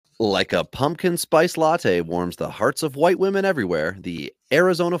Like a pumpkin spice latte warms the hearts of white women everywhere, the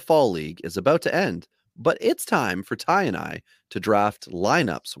Arizona Fall League is about to end, but it's time for Ty and I to draft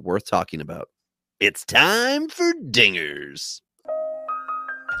lineups worth talking about. It's time for Dingers.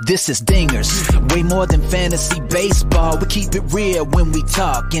 This is Dingers, way more than fantasy baseball. We keep it real when we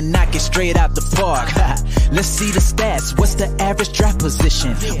talk and knock it straight out the park. Let's see the stats. What's the average draft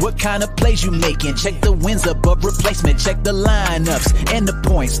position? What kind of plays you making? Check the wins above replacement. Check the lineups and the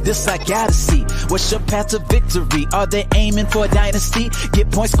points. This I gotta see. What's your path to victory? Are they aiming for a dynasty? Get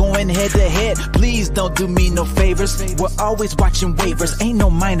points going head to head. Please don't do me no favors. We're always watching waivers. Ain't no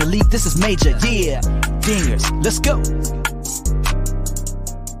minor league. This is major. Yeah, Dingers. Let's go.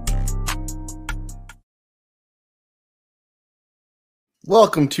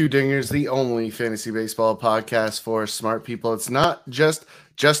 Welcome to Dingers, the only fantasy baseball podcast for smart people. It's not just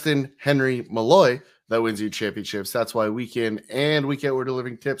Justin Henry Malloy that wins you championships. That's why week in and week out we're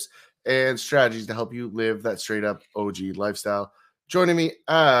delivering tips and strategies to help you live that straight up OG lifestyle. Joining me,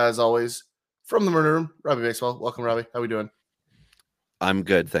 as always, from the Murder Room, Robbie Baseball. Welcome, Robbie. How we doing? I'm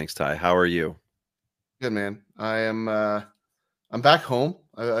good, thanks, Ty. How are you? Good, man. I'm back home.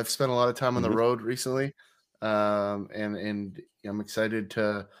 I've spent a lot of time on the road recently, and I'm excited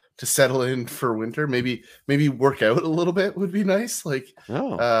to settle in for winter. Maybe work out a little bit would be nice. Like,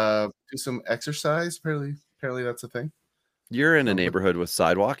 do some exercise. Apparently that's a thing. You're in a neighborhood with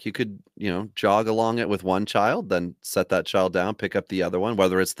sidewalk. You could, jog along it with one child, then set that child down, pick up the other one,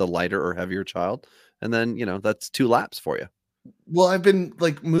 whether it's the lighter or heavier child. And then, that's 2 laps for you. Well, I've been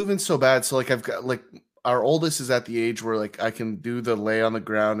moving so bad. So I've got our oldest is at the age where I can do the lay on the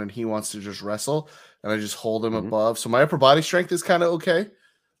ground and he wants to just wrestle and I just hold him above. So my upper body strength is kind of okay,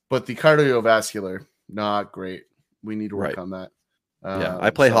 but the cardiovascular, not great. We need to work on that. I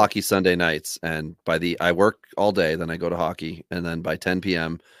play hockey Sunday nights, and I work all day, then I go to hockey, and then by 10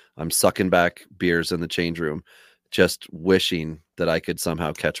 p.m. I'm sucking back beers in the change room, just wishing that I could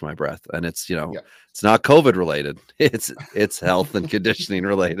somehow catch my breath. And it's, it's not COVID related. It's health and conditioning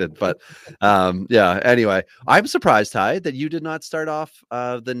related. But anyway, I'm surprised, Ty, that you did not start off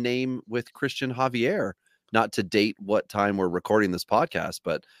the name with Christian Javier, not to date what time we're recording this podcast,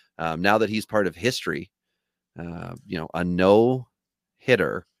 but now that he's part of history, a no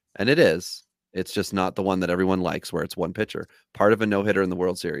hitter, and it's just not the one that everyone likes where it's one pitcher, part of a no hitter in the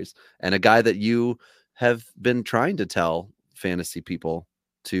World Series, and a guy that you have been trying to tell fantasy people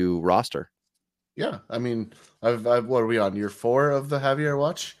to roster. Yeah, I mean, I've what are we on year 4 of the Javier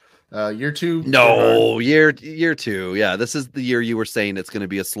watch? Year 2? No, year 2. Yeah, this is the year you were saying it's going to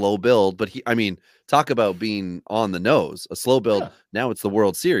be a slow build, but talk about being on the nose, a slow build. Yeah. Now it's the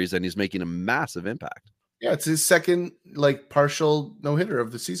World Series, and he's making a massive impact. Yeah, it's his second partial no hitter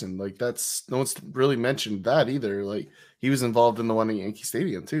of the season. That's no one's really mentioned that either. He was involved in the one at Yankee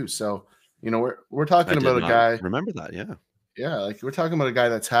Stadium too. So we're talking about a guy. Remember that? Yeah. Yeah, we're talking about a guy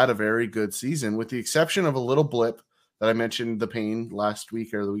that's had a very good season, with the exception of a little blip that I mentioned, the pain last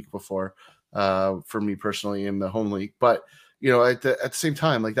week or the week before, for me personally in the home league. But at the same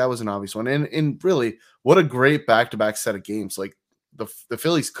time, that was an obvious one, and really, what a great back-to-back set of games. The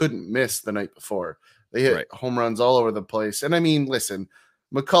Phillies couldn't miss the night before. They hit home runs all over the place. And I mean, listen,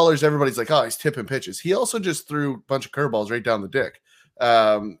 McCullers, everybody's like, oh, he's tipping pitches. He also just threw a bunch of curveballs right down the dick.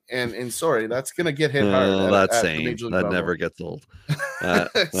 And sorry, that's going to get hit hard. That never gets old.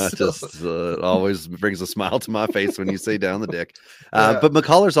 That just always brings a smile to my face when you say down the dick. But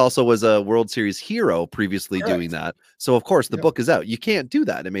McCullers also was a World Series hero previously doing that. So, of course, the book is out. You can't do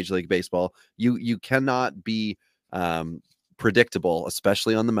that in Major League Baseball. You cannot be predictable,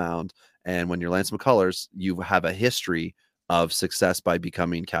 especially on the mound. And when you're Lance McCullers, you have a history of success by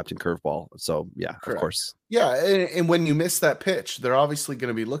becoming Captain Curveball. So, yeah, Correct. Of course. Yeah, and when you miss that pitch, they're obviously going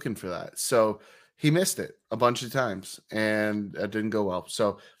to be looking for that. So he missed it a bunch of times, and it didn't go well.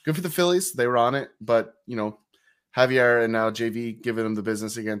 So good for the Phillies. They were on it. But, Javier and now JV giving them the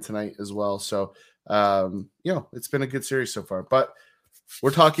business again tonight as well. So, it's been a good series so far. But we're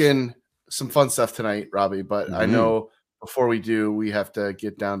talking some fun stuff tonight, Robbie. But I know before we do, we have to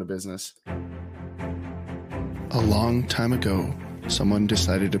get down to business. A long time ago, someone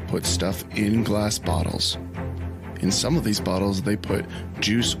decided to put stuff in glass bottles. In some of these bottles, they put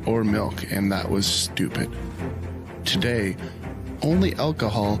juice or milk, and that was stupid. Today, only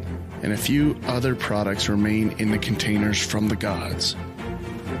alcohol and a few other products remain in the containers from the gods.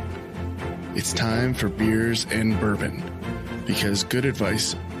 It's time for beers and bourbon, because good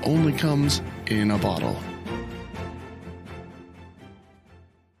advice only comes in a bottle.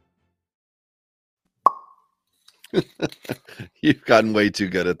 You've gotten way too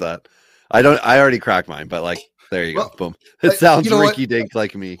good at that. I already cracked mine, but There you go. Well, Boom. It sounds you know what? rinky dink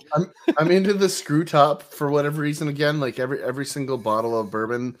like me. I'm into the screw top for whatever reason. Again, like every single bottle of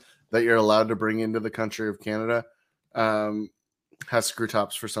bourbon that you're allowed to bring into the country of Canada has screw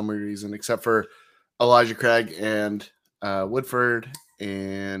tops for some reason, except for Elijah Craig and Woodford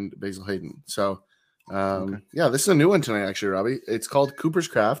and Basil Hayden. So yeah, this is a new one tonight, actually, Robbie. It's called Cooper's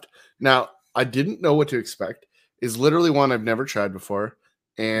Craft. Now, I didn't know what to expect. It's literally one I've never tried before,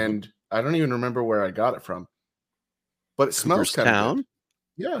 and I don't even remember where I got it from. But it smells kind of good.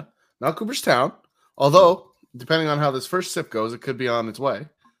 Yeah, not Cooperstown. Although, depending on how this first sip goes, it could be on its way.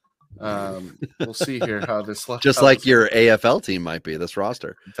 We'll see here how this just like your AFL team might be this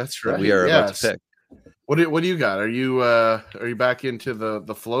roster. That's right. We are about to pick. What do you got? Are you back into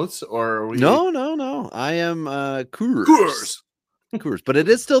the floats, or are we... No. I am Coors. Coors, but it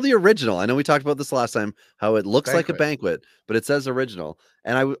is still the original. I know we talked about this last time, how it looks like a banquet, but it says original.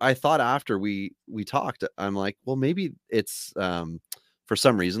 And I thought after we talked, I'm like, well, maybe it's for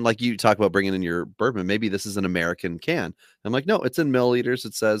some reason, like you talk about bringing in your bourbon, maybe this is an American can. I'm like, no, it's in milliliters.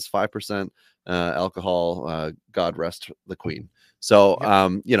 It says 5% alcohol. God rest the Queen. So,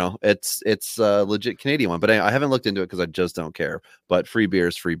 it's a legit Canadian one, but I haven't looked into it because I just don't care. But free beer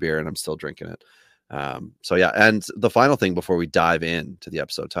is free beer, and I'm still drinking it. So yeah, and the final thing before we dive into the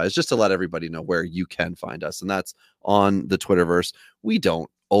episode, Ty, is just to let everybody know where you can find us, and that's on the Twitterverse. We don't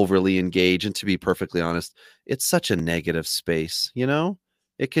overly engage, and to be perfectly honest, it's such a negative space,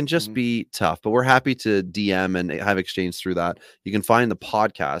 it can just be tough, but we're happy to DM and have exchange through that. You can find the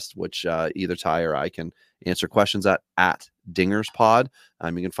podcast, which either Ty or I can answer questions at Dingers Pod.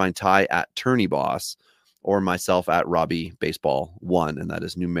 You can find Ty at Tourney Boss, or myself at Robbie Baseball 1, and that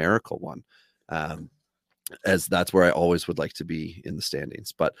is numerical 1. As that's where I always would like to be in the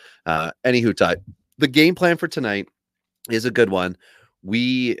standings. But anywho, Ty, the game plan for tonight is a good one.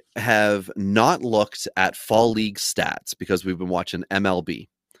 We have not looked at fall league stats because we've been watching MLB,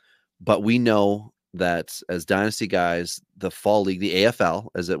 but we know that as Dynasty guys, the fall league, the AFL,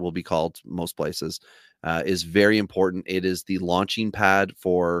 as it will be called most places, is very important. It is the launching pad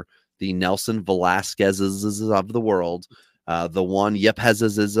for the Nelson Velasquez's of the world, the Juan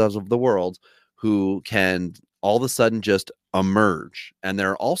Yepez's of the world, who can all of a sudden just emerge. And there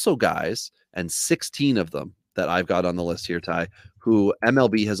are also guys, and 16 of them that I've got on the list here, Ty, who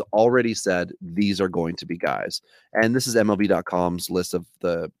MLB has already said these are going to be guys. And this is MLB.com's list of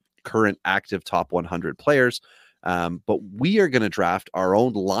the current active top 100 players. But we are going to draft our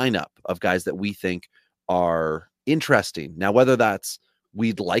own lineup of guys that we think are interesting. Now, whether that's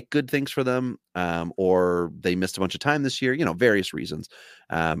we'd like good things for them, or they missed a bunch of time this year, various reasons.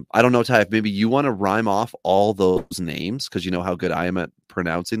 I don't know, Ty, if maybe you want to rhyme off all those names, because you know how good I am at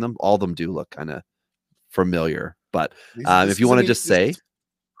pronouncing them. All of them do look kind of familiar, but if you want to just say,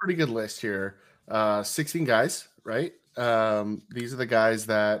 pretty good list here. 16 guys, right? These are the guys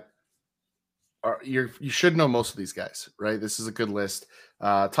that are you should know most of these guys, right? This is a good list.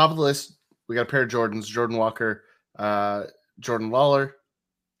 Top of the list, we got a pair of Jordans, Jordan Walker, Jordan Lawler,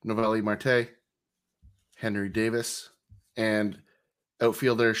 Novelli Marte, Henry Davis, and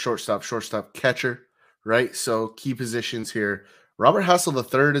outfielder, shortstop, catcher, right? So key positions here. Robert Hassel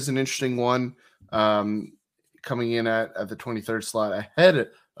III is an interesting one, coming in at the 23rd slot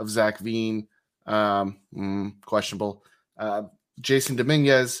ahead of Zach Veen, questionable. Jason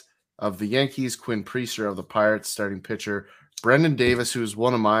Dominguez of the Yankees, Quinn Priester of the Pirates, starting pitcher. Brendan Davis, who's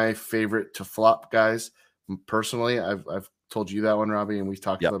one of my favorite to flop guys. Personally, I've told you that one, Robbie, and we've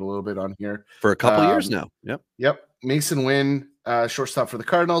talked about it a little bit on here for a couple years now. Yep. Mason Wynn, shortstop for the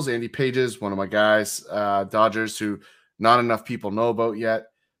Cardinals. Andy Pages, one of my guys, Dodgers, who not enough people know about yet.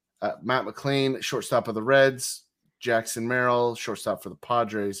 Matt McLean, shortstop of the Reds. Jackson Merrill, shortstop for the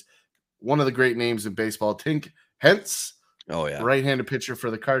Padres. One of the great names in baseball, Tink Hence. Oh, yeah. Right-handed pitcher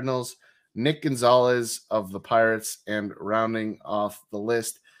for the Cardinals. Nick Gonzalez of the Pirates. And rounding off the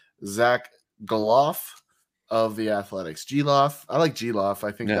list, Zach Geloff of the Athletics. Geloff. I like Geloff.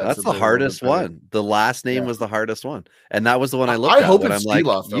 I think that's the hardest one. The last name was the hardest one. And that was the one I looked at. Hope when it's I'm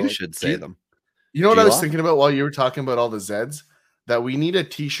Geloff, like, you should say them. You know what I was thinking about while you were talking about all the Zeds? That we need a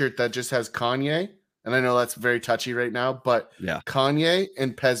t-shirt that just has Kanye. And I know that's very touchy right now, but Kanye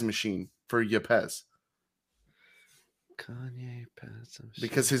and Pez Machine for Yepez. Kanye, Pez Machine.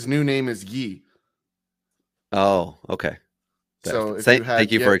 Because his new name is Yi. Oh, okay. So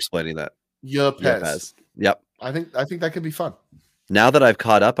thank you for explaining that. Yepez. Yep. I think that could be fun. Now that I've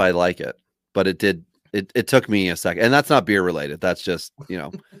caught up, I like it. But it took me a second. And that's not beer related. That's just,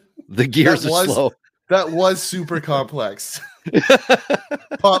 the gears are slow. That was super complex.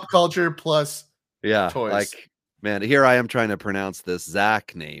 Pop culture plus toys. Like Man, here I am trying to pronounce this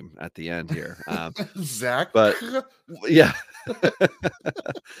Zach name at the end here. Zach. But yeah.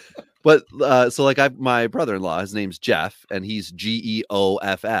 But so like my brother-in-law, his name's Jeff, and he's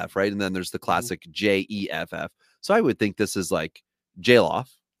Geoff, right? And then there's the classic Jeff. So I would think this is like Jaloff.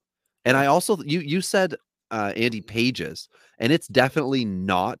 And I also you said Andy Pages, and it's definitely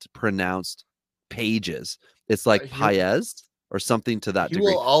not pronounced Pages. It's like Paez or something to that degree.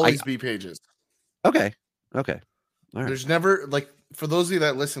 He will always be Pages. Okay. All right. There's never, like, for those of you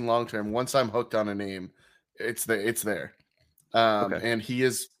that listen long term, once I'm hooked on a name, it's there. And he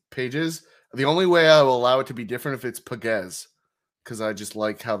is Pages. The only way I will allow it to be different if it's Paguez, because I just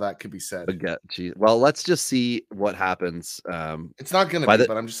like how that could be said. Well, let's just see what happens. It's not going to be,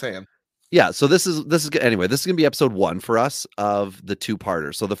 but I'm just saying. Yeah, so this is anyway. This is gonna be episode 1 for us of the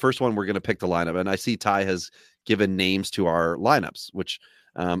 2-parter. So the first one we're gonna pick the lineup, and I see Ty has given names to our lineups, which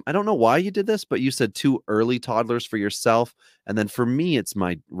I don't know why you did this, but you said 2 early toddlers for yourself, and then for me it's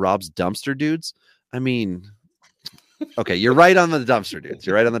my Rob's dumpster dudes. I mean, okay, you're right on the dumpster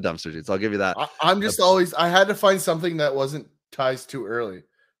dudes. I'll give you that. I'm just always, I had to find something that wasn't Ty's too early.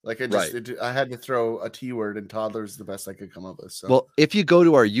 Like I had to throw a T word, and toddler's the best I could come up with. So. Well, if you go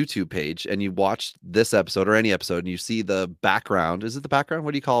to our YouTube page and you watch this episode or any episode and you see the background, is it the background?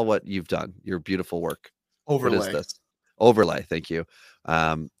 What do you call what you've done? Your beautiful work. Overlay. What is this? Overlay. Thank you.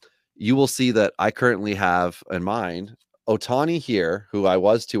 You will see that I currently have in mind Ohtani here, who I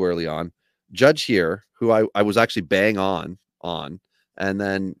was too early on, Judge here, who I was actually bang on, and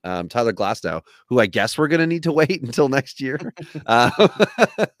then Tyler Glasnow, who I guess we're going to need to wait until next year.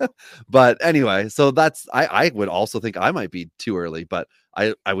 But anyway, so that's, I would also think I might be too early, but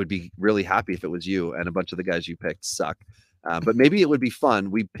I would be really happy if it was you, and a bunch of the guys you picked suck. But maybe it would be fun.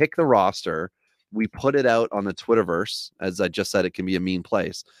 We pick the roster, we put it out on the Twitterverse. As I just said, it can be a mean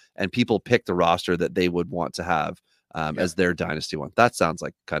place, and people pick the roster that they would want to have as their dynasty one. That sounds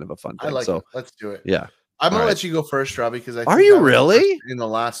like kind of a fun thing. I like it. Let's do it. Yeah. I'm going to let you go first, Robbie, because I think are you really in the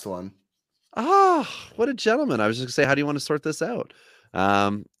last one? Oh, what a gentleman. I was just going to say, how do you want to sort this out?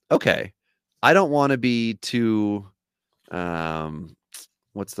 Okay. I don't want to be too,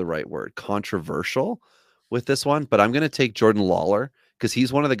 what's the right word? Controversial with this one, but I'm going to take Jordan Lawler, because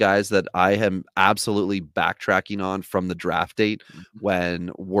he's one of the guys that I am absolutely backtracking on from the draft date,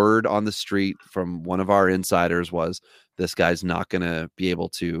 when word on the street from one of our insiders was this guy's not going to be able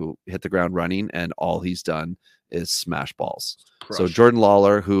to hit the ground running, and all he's done is smash balls. So Jordan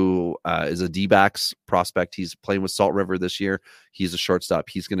Lawler, who is a D-backs prospect, he's playing with Salt River this year. He's a shortstop.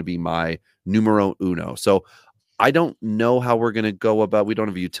 He's going to be my numero uno. So I don't know how we're going to go about, we don't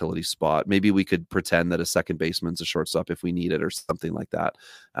have a utility spot. Maybe we could pretend that a second baseman's a shortstop if we need it or something like that.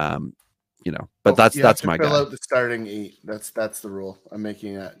 But that's my guy. Fill out the starting 8. That's the rule. I'm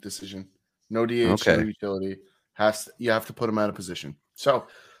making that decision. No DH, no utility. You have to put him out of position. So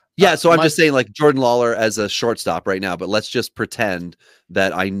yeah, so I'm just saying, like, Jordan Lawler as a shortstop right now, but let's just pretend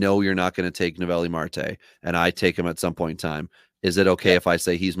that I know you're not going to take Noelvi Marte and I take him at some point in time. Is it okay if I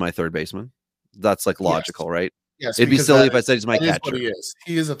say he's my third baseman? That's like logical, right? Yes. It'd be silly if I said he's my catcher. What he is.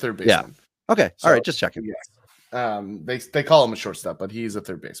 He is a third baseman. Yeah. Okay. So, all right. Just checking. Yes. They call him a shortstop, but he's a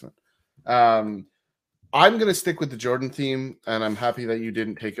third baseman. I'm going to stick with the Jordan theme, and I'm happy that you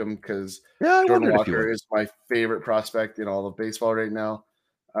didn't take him, because Jordan Walker is my favorite prospect in all of baseball right now.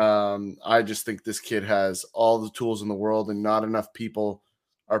 I just think this kid has all the tools in the world, and not enough people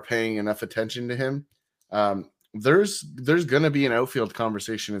are paying enough attention to him. There's going to be an outfield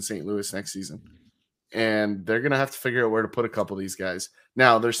conversation in St. Louis next season, and they're going to have to figure out where to put a couple of these guys.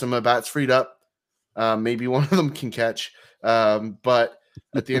 Now, there's some bats freed up. Maybe one of them can catch. But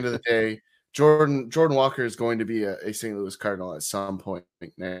at the end of the day, Jordan Walker is going to be a St. Louis Cardinal at some point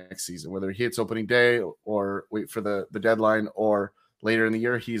next season, whether he hits opening day or wait for the deadline or later in the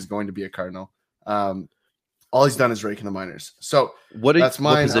year. He's going to be a Cardinal. All he's done is rake in the minors. So what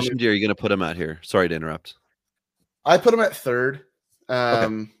position are you going to put him at here? Sorry to interrupt. I put him at third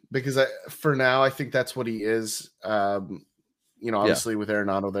because for now I think that's what he is. Obviously with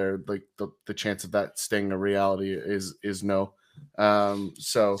Arenado there, like the chance of that staying a reality is no.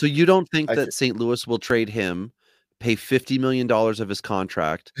 So you don't think that St. Louis will trade him, pay $50 million of his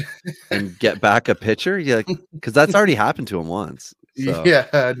contract, and get back a pitcher? Yeah, because that's already happened to him once. So.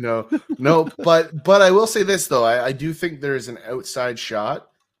 Yeah, no. But I will say this though, I do think there is an outside shot,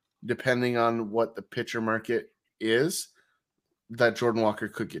 depending on what the pitcher market is, that Jordan Walker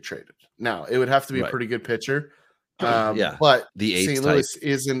could get traded. Now it would have to be a pretty good pitcher. But the St. Louis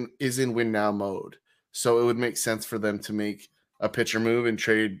is in win now mode, so it would make sense for them to make a pitcher move and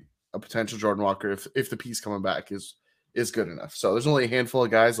trade a potential Jordan Walker if the piece coming back is good enough. So there's only a handful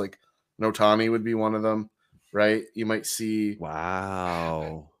of guys, like Ohtani would be one of them. right? You might see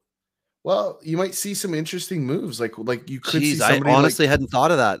Wow. well, you might see some interesting moves. Like you could see Jeez, I somebody honestly hadn't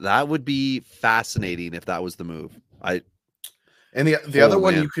thought of that. That would be fascinating if that was the move. and the other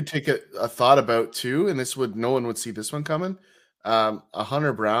one you could take a thought about too, and no one would see this one coming. A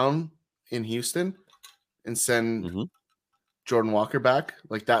Hunter Brown in Houston and send Jordan Walker back.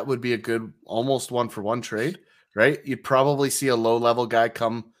 Like that would be a good almost 1-for-1 trade, right? You'd probably see a low level guy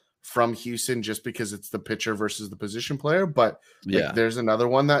come from Houston just because it's the pitcher versus the position player. But there's another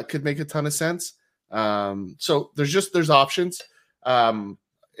one that could make a ton of sense. So there's options. And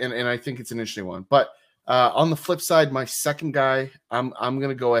I think it's an interesting one. But on the flip side, my second guy, I'm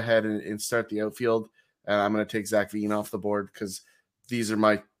gonna go ahead and start the outfield. I'm gonna take Zach Veen off the board because these are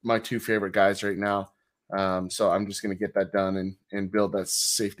my two favorite guys right now. So I'm just gonna get that done and build that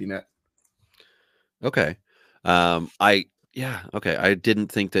safety net. Okay. Okay. I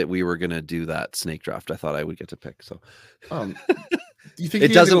didn't think that we were gonna do that snake draft. I thought I would get to pick. So do you think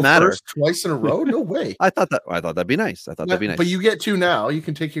it doesn't matter twice in a row? No way. I thought that'd be nice. That'd be nice. But you get two now. You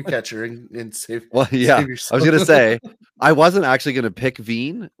can take your catcher and save. Well, yeah. Save yourself. I was gonna say I wasn't actually gonna pick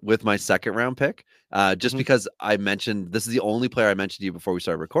Veen with my second round pick, just because I mentioned this is the only player I mentioned to you before we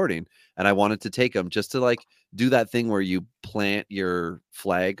started recording, and I wanted to take him just to like do that thing where you plant your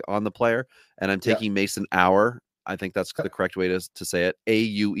flag on the player, and I'm taking Mason Auer. I think that's the correct way to say it.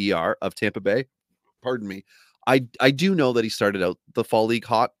 Auer of Tampa Bay. Pardon me. I do know that he started out the fall league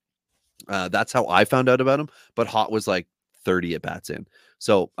hot. That's how I found out about him. But hot was like 30 at bats in.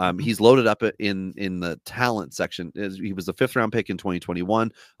 So he's loaded up in the talent section. He was the 5th round pick in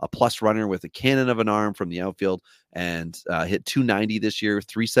 2021, a plus runner with a cannon of an arm from the outfield, and hit 290 this year,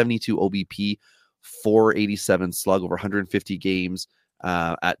 372 OBP, 487 slug over 150 games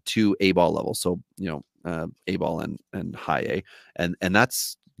at 2 A-ball levels. So A-ball and high A, and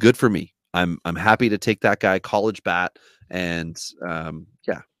that's good for me. I'm happy to take that guy, college bat, and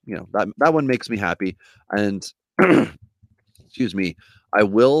that one makes me happy. And excuse me, I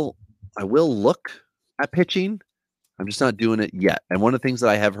will look at pitching. I'm just not doing it yet. And one of the things that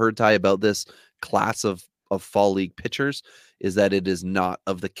I have heard, Ty, about this class of fall league pitchers is that it is not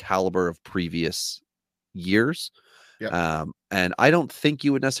of the caliber of previous years. And I don't think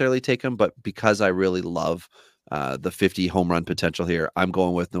you would necessarily take him, but because I really love the 50 home run potential here, I'm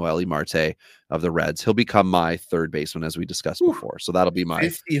going with Noelvi Marte of the Reds. He'll become my third baseman, as we discussed before. So that'll be my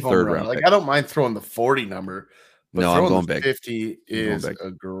 50 third round. round. Like pick. I don't mind throwing the 40 number, but no, I'm going big. 50 is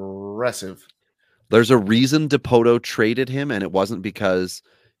aggressive. There's a reason Dipoto traded him, and it wasn't because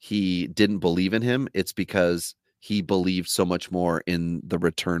he didn't believe in him. It's because he believed so much more in the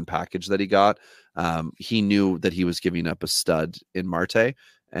return package that he got. He knew that he was giving up a stud in Marte,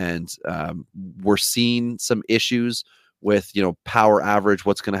 and we're seeing some issues with, power average,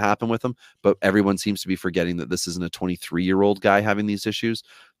 what's going to happen with him. But everyone seems to be forgetting that this isn't a 23-year-old guy having these issues.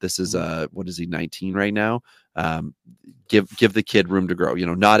 This is what is he, 19 right now? Give the kid room to grow.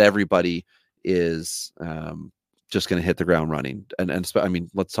 Not everybody is just going to hit the ground running. And I mean,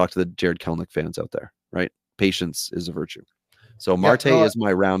 let's talk to the Jared Kelenic fans out there, right? Patience is a virtue. So Marte is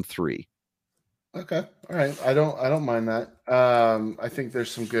my round 3. Okay. All right. I don't mind that. I think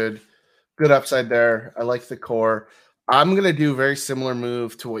there's some good upside there. I like the core. I'm going to do a very similar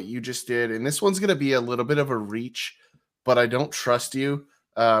move to what you just did. And this one's going to be a little bit of a reach, but I don't trust you.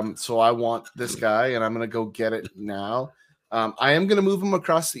 So I want this guy and I'm going to go get it now. I am going to move him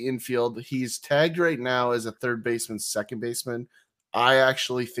across the infield. He's tagged right now as a third baseman, second baseman. I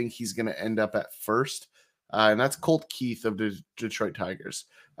actually think he's going to end up at first. And that's Colt Keith of the Detroit Tigers.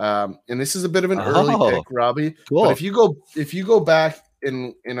 And this is a bit of an early pick, Robbie. Cool. But if you go back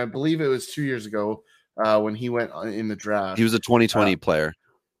and I believe it was 2 years ago when he went in the draft, he was a 2020 player.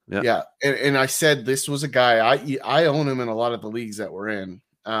 Yeah. And I said this was a guy I own him in a lot of the leagues that we're in.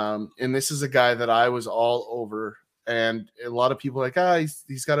 And this is a guy that I was all over. And a lot of people are like,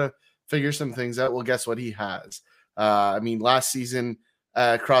 he's got to figure some things out. Well, guess what? He has. I mean, last season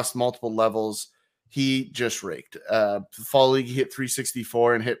across multiple levels, he just raked. Fall league, he hit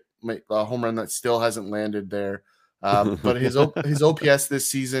 364 and hit a home run that still hasn't landed there. But his OPS this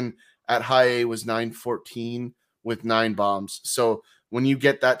season at high A was 914 with 9 bombs. So when you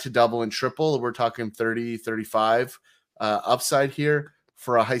get that to double and triple, we're talking 30, 35 upside here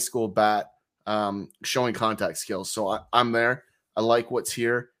for a high school bat showing contact skills. So I'm there. I like what's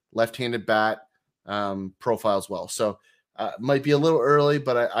here. Left-handed bat profile as well. So might be a little early,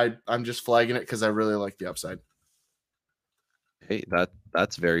 but I'm just flagging it because I really like the upside. Hey,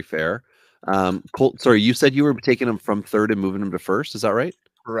 that's very fair. Colt, sorry, you said you were taking him from third and moving him to first. Is that right?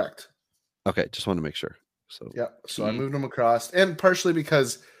 Correct. Okay, just want to make sure. So yeah, so I moved him across, and partially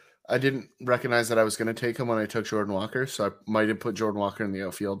because I didn't recognize that I was going to take him when I took Jordan Walker, so I might have put Jordan Walker in the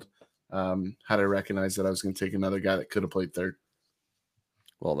outfield. Had I recognized that I was going to take another guy that could have played third.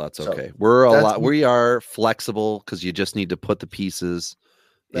 Well, that's So, okay. We are flexible because you just need to put the pieces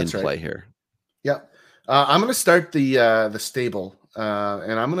in play here. Yeah. I'm going to start the stable,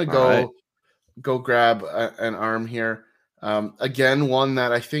 and I'm going to go grab an arm here. Again, one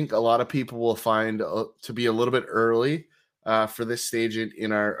that I think a lot of people will find to be a little bit early for this stage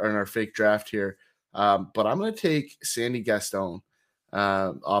in our fake draft here. But I'm going to take Sandy Gaston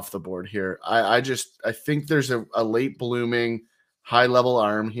off the board here. I think there's a late blooming, high level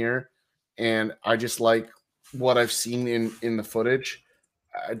arm here, and I just like what I've seen in the footage.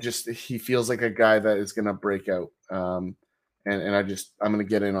 He feels like a guy that is going to break out, and I'm going to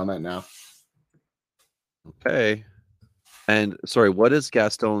get in on that now. Okay. And sorry, what is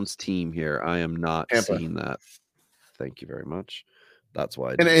Gaston's team here? I am not seeing that. Thank you very much. That's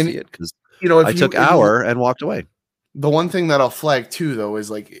why I didn't see it, because I took Auer and walked away. The one thing that I'll flag too, though,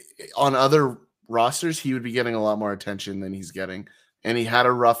 is like on other rosters, he would be getting a lot more attention than he's getting. And he had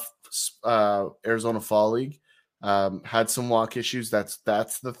a rough Arizona Fall League, had some walk issues. That's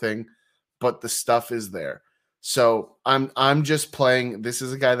the thing, but the stuff is there. So I'm just playing. This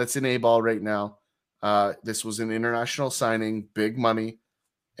is a guy that's in A-ball right now. This was an international signing, big money,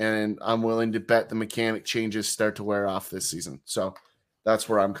 and I'm willing to bet the mechanic changes start to wear off this season. So that's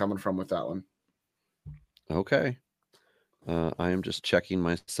where I'm coming from with that one. Okay. I am just checking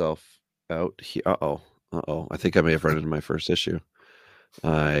myself out here. Uh-oh. I think I may have run into my first issue.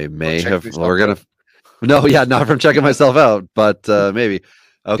 I may have. Well, we're going to. No, yeah, not from checking myself out, but maybe.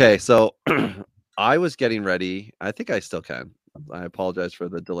 Okay, so I was getting ready. I think I still can. I apologize for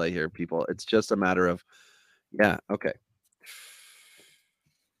the delay here, people. It's just a matter of, yeah, okay.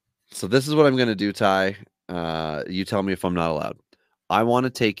 So this is what I'm going to do, Ty. You tell me if I'm not allowed. I want to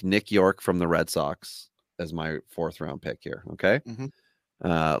take Nick York from the Red Sox as my 4th round pick here, okay? Mm-hmm.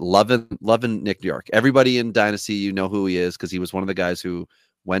 Loving Nick York. Everybody in Dynasty, you know who he is, because he was one of the guys who,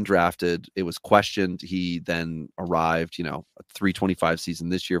 when drafted, it was questioned. He then arrived, a 325 season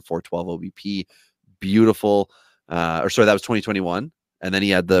this year, 412 OBP. Beautiful. That was 2021. And then he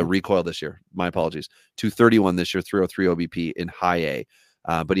had the recoil this year. My apologies. 231 this year, 303 OBP in high A.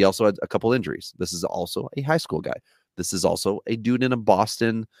 But he also had a couple injuries. This is also a high school guy. This is also a dude in a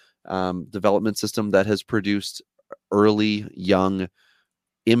Boston development system that has produced early, young,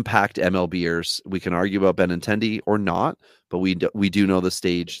 impact MLBers. We can argue about Benintendi or not, but we do know the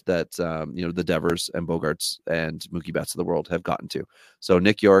stage that the Devers and Bogarts and Mookie Betts of the world have gotten to. So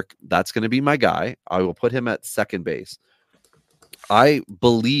Nick York, that's going to be my guy. I will put him at second base. I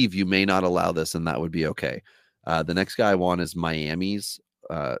believe you may not allow this, and that would be okay. The next guy I want is Miami's.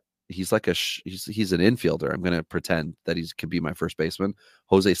 He's like he's an infielder. I'm going to pretend that he can be my first baseman.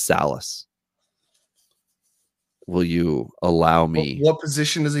 Jose Salas. Will you allow me? What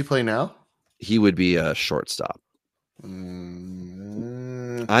position does he play now? He would be a shortstop. I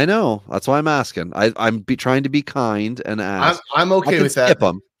know. That's why I'm asking. I'm trying to be kind and ask. I'm okay with that. Skip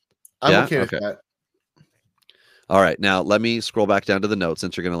him. I'm okay with that. All right. Now, let me scroll back down to the notes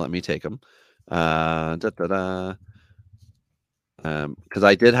since you're going to let me take them. Because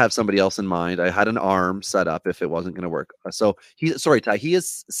I did have somebody else in mind. I had an arm set up if it wasn't going to work. Ty, he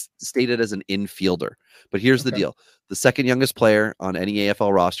is stated as an infielder, but here's the deal. The second youngest player on any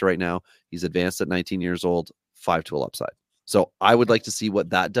AFL roster right now, he's advanced at 19 years old, 5-tool upside. So I would like to see what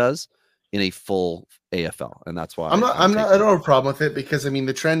that does in a full AFL. And that's why I don't have a problem with it, because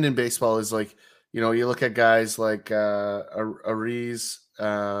the trend in baseball is like, you look at guys like Ariz,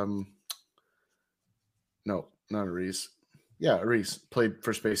 no, not Ariz. Yeah, Ariz played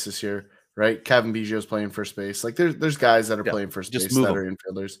first base this year, right? Kevin Biggio's playing first base. Like there's guys that are playing first base that are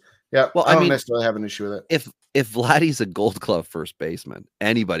infielders. Yeah, well, I don't necessarily have an issue with it. If Vladdy's a Gold Glove first baseman,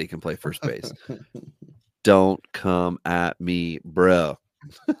 anybody can play first base. Don't come at me, bro.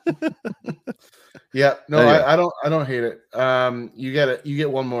 Yeah, no, anyway. I don't hate it. You get it. You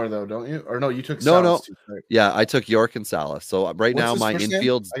get one more though, don't you? Or no, you took Salas too, right? Yeah, I took York and Salas. So right now my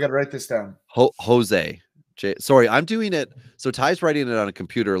infield. I got to write this down. Jose. Sorry, I'm doing it. So Ty's writing it on a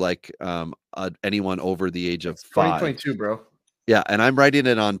computer like anyone over the age of 5. 2022, bro. Yeah, and I'm writing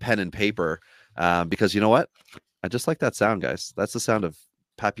it on pen and paper because you know what? I just like that sound, guys. That's the sound of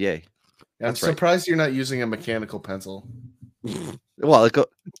papier. Yeah, I'm surprised you're not using a mechanical pencil. Well,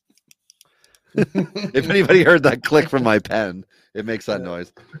 if anybody heard that click from my pen, it makes that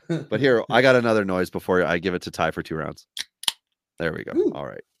noise. But here, I got another noise before I give it to Ty for 2 rounds. There we go. Ooh. All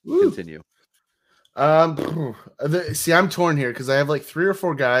right, continue. See, I'm torn here because I have like 3 or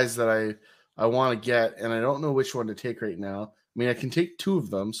 4 guys that I want to get, and I don't know which one to take right now. mean, I can take 2 of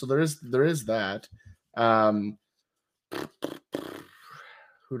them, so there is that. Who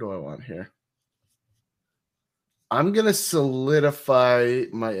do I want here? I'm gonna solidify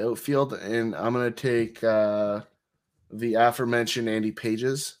my outfield, and I'm gonna take the aforementioned Andy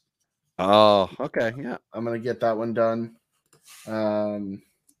Pages. Oh, okay, yeah. I'm gonna get that one done. And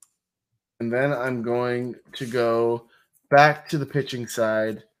then I'm going to go back to the pitching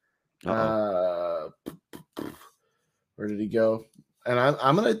side. Where did he go? And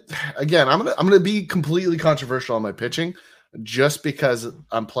I'm gonna be completely controversial on my pitching, just because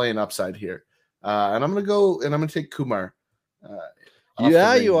I'm playing upside here. And I'm gonna take Kumar.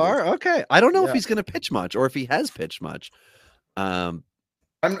 Yeah, you are. Okay. I don't know if Yeah. he's going to pitch much or if he has pitched much. I'm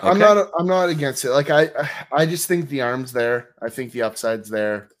not against it. Like I just think the arm's there. I think the upside's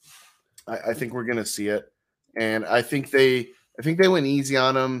there. I think we're gonna see it, and I think they went easy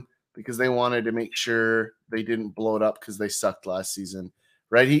on him because they wanted to make sure they didn't blow it up because they sucked last season,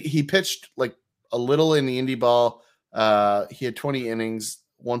 right? He pitched like a little in the indie ball. He had 20 innings,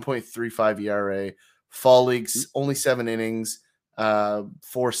 1.35 ERA. Fall leagues only 7 innings,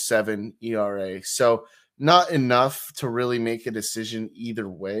 4.7 ERA. So not enough to really make a decision either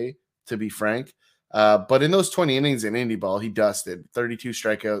way, to be frank. But in those 20 innings in indie ball, he dusted 32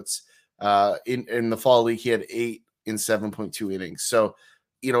 strikeouts. In the fall league, he had 8 in 7.2 innings. So,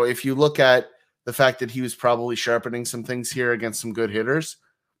 if you look at the fact that he was probably sharpening some things here against some good hitters,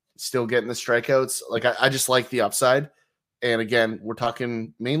 still getting the strikeouts, like I just like the upside. And again, we're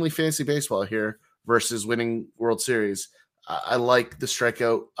talking mainly fantasy baseball here versus winning World Series. I like the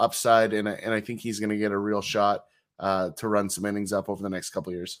strikeout upside, and I think he's going to get a real shot to run some innings up over the next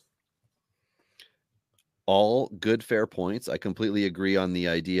couple of years. All good, fair points. I completely agree on the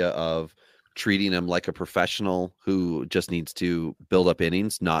idea of treating him like a professional who just needs to build up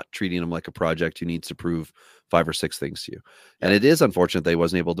innings, not treating him like a project who needs to prove 5 or 6 things to you. And it is unfortunate they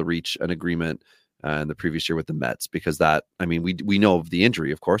wasn't able to reach an agreement in the previous year with the Mets, because we know of the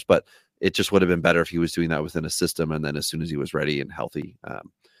injury, of course, but it just would have been better if he was doing that within a system and then as soon as he was ready and healthy.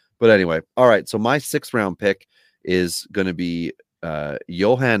 But anyway, all right. So my 6th round pick is going to be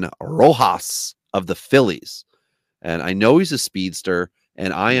Johan Rojas of the Phillies. And I know he's a speedster,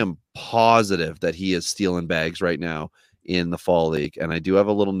 and I am positive that he is stealing bags right now in the fall league. And I do have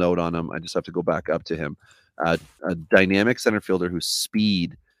a little note on him. I just have to go back up to him. A dynamic center fielder whose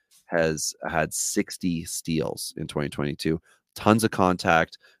speed has had 60 steals in 2022. Tons of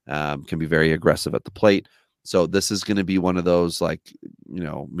contact, can be very aggressive at the plate. So this is going to be one of those, like,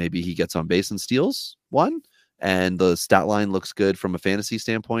 maybe he gets on base and steals one, and the stat line looks good from a fantasy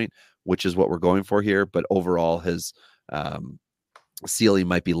standpoint, which is what we're going for here. But overall, his ceiling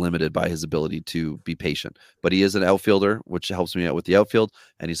might be limited by his ability to be patient. But he is an outfielder, which helps me out with the outfield.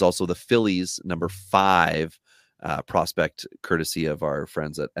 And he's also the Phillies' number 5 prospect, courtesy of our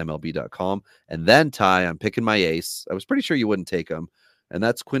friends at MLB.com. And then, Ty, I'm picking my ace. I was pretty sure you wouldn't take him. And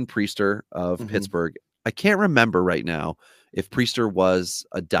that's Quinn Priester of Pittsburgh. I can't remember right now if Priester was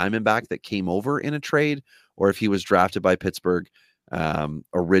a Diamondback that came over in a trade or if he was drafted by Pittsburgh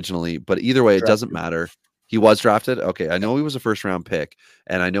originally. But either way, it doesn't matter. He was drafted. Okay. I know he was a 1st-round pick,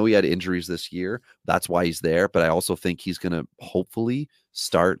 and I know he had injuries this year. That's why he's there. But I also think he's going to hopefully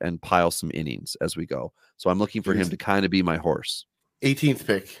start and pile some innings as we go. So I'm looking for him to kind of be my horse. 18th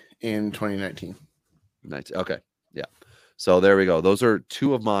pick in 2019. Okay. Yeah. So there we go. Those are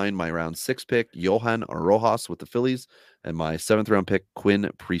 2 of mine. My round 6 pick, Johan Rojas with the Phillies, and my 7th-round pick, Quinn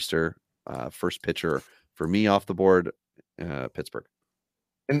Priester, first pitcher for me off the board, Pittsburgh.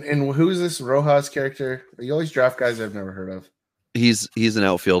 And who's this Rojas character? You always draft guys I've never heard of. He's an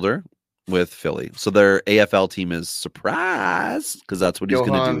outfielder with Philly. So their AFL team is surprise, because that's what he's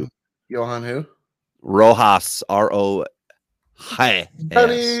going to do. Johan who? Rojas, R-O. Hi.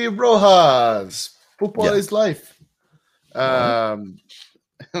 Johnny Rojas. Football is life. Anyway,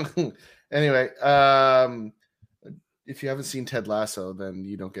 if you haven't seen Ted Lasso, then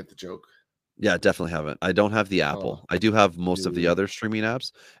you don't get the joke. Yeah, definitely haven't. I don't have the Apple. I do have most of the other streaming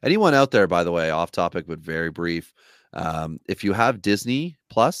apps. Anyone out there, by the way, off topic but very brief, if you have Disney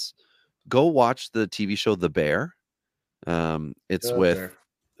Plus, go watch the TV show The Bear. It's with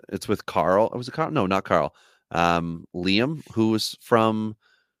Carl. Was it Carl? No, not Carl. Liam, who was from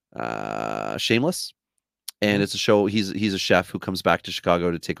Shameless. And it's a show. He's a chef who comes back to Chicago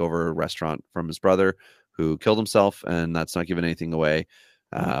to take over a restaurant from his brother who killed himself, and that's not giving anything away.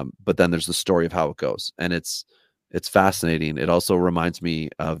 But then there's the story of how it goes, and it's fascinating. It also reminds me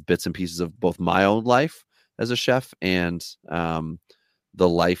of bits and pieces of both my own life as a chef and the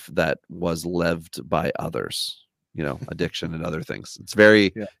life that was lived by others. addiction and other things. It's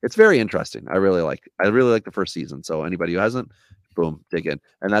very interesting. I really like the first season. So anybody who hasn't, boom, dig in.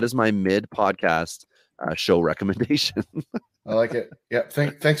 And that is my mid podcast show recommendation. I like it. Yeah.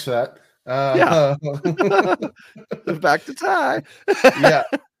 Thanks for that. Back to Ty. Yeah.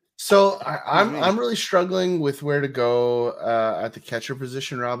 So I'm really struggling with where to go at the catcher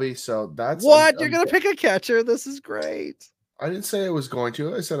position, Robbie. So that's what you're gonna pick a catcher. This is great. I didn't say I was going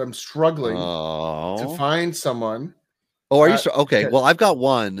to. I said I'm struggling to find someone. Oh, are you okay? Well, I've got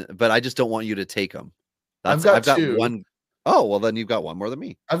one, but I just don't want you to take them. I've got two. One. Oh, well, then you've got one more than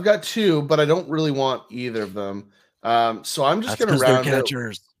me. I've got two, but I don't really want either of them. So I'm just going to round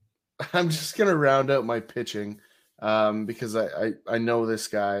catchers. I'm just going to round out my pitching because I know this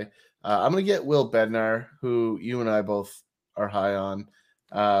guy. I'm going to get Will Bednar, who you and I both are high on.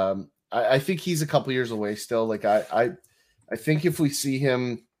 I think he's a couple years away still. Like I think if we see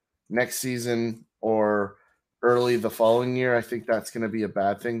him next season or early the following year, I think that's going to be a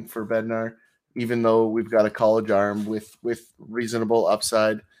bad thing for Bednar, even though we've got a college arm with reasonable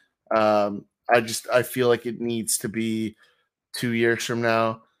upside. I feel like it needs to be 2 years from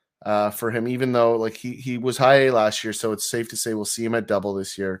now for him, even though like he was high A last year. So it's safe to say we'll see him at double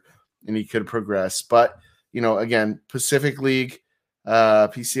this year and he could progress. But, again, Pacific League,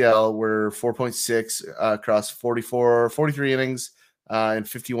 PCL, we're 4.6 across 43 innings and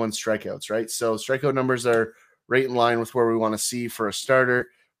 51 strikeouts, right? So strikeout numbers are right in line with where we want to see for a starter.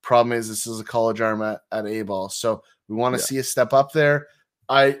 Problem is this is a college arm at A-ball. So we want to see a step up there.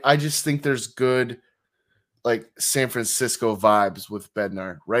 I just think there's good like San Francisco vibes with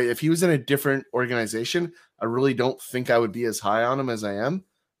Bednar, right? If he was in a different organization, I really don't think I would be as high on him as I am,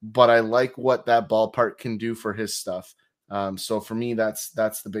 but I like what that ballpark can do for his stuff. So for me, that's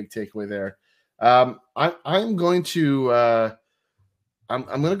the big takeaway there. I'm going to I'm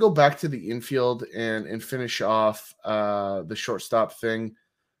going to go back to the infield and finish off the shortstop thing.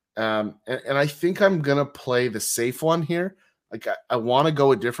 And I think I'm going to play the safe one here. Like I want to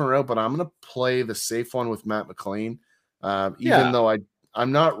go a different route, but I'm going to play the safe one with Matt McLain. Even though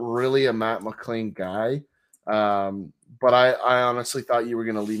I'm not really a Matt McLain guy. But I honestly thought you were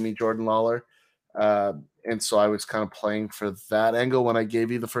going to leave me Jordan Lawler. And so I was kind of playing for that angle when I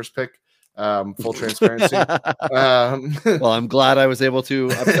gave you the first pick. Full transparency. Well, I'm glad I was able to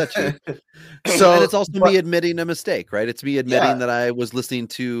upset you. And it's also me admitting a mistake, right? It's me admitting that I was listening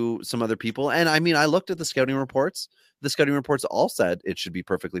to some other people. And I mean, I looked at the scouting reports. The scouting reports all said it should be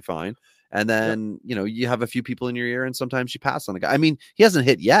perfectly fine. And then, you have a few people in your ear and sometimes you pass on a guy. I mean, he hasn't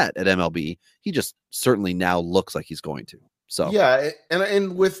hit yet at MLB. He just certainly now looks like he's going to. So, yeah.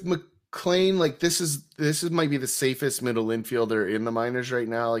 And with McLain, like this might be the safest middle infielder in the minors right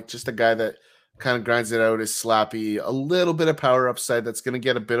now. Like just a guy that kind of grinds it out, is slappy, a little bit of power upside that's going to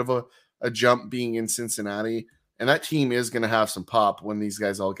get a bit of a jump being in Cincinnati. And that team is going to have some pop when these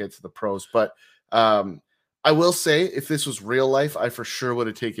guys all get to the pros. But I will say, if this was real life, I for sure would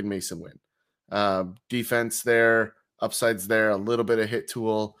have taken Mason Wynn. Defense there, upsides there, a little bit of hit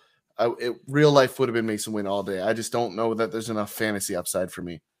tool. Real life would have been Mason Wynn all day. I just don't know that there's enough fantasy upside for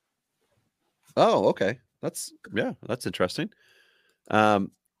me. Oh, okay. That's interesting. All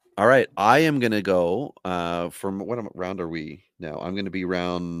right. I am going to go from what round are we now? I'm going to be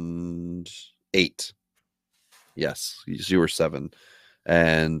round 8. Yes. You were 7.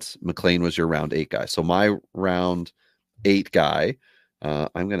 And McLain was your round 8 guy. So my round 8 guy,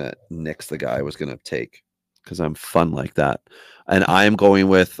 I'm going to nix the guy I was going to take because I'm fun like that. And I'm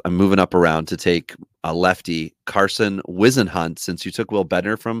moving up around to take a lefty, Carson Whisenhunt. Since you took Will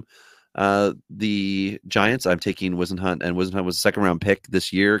Bednar from the Giants, I'm taking Whisenhunt, and Whisenhunt was a second round pick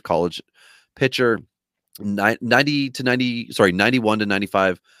this year, college pitcher, 91 to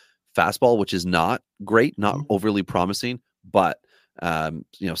 95 fastball, which is not great, not overly promising, but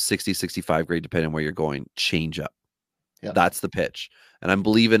 60, 65 grade, depending on where you're going, change up. Yeah. That's the pitch. And I'm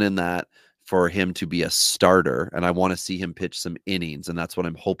believing in that for him to be a starter. And I want to see him pitch some innings. And that's what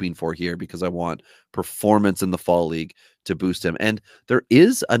I'm hoping for here, because I want performance in the fall league to boost him. And there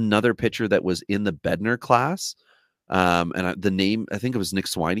is another pitcher that was in the Bednar class. The name, I think it was Nick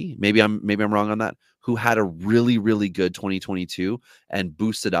Swiney. Maybe I'm wrong on that, who had a really, really good 2022 and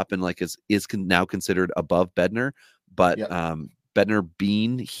boosted up and like is now considered above Bednar. But Bednar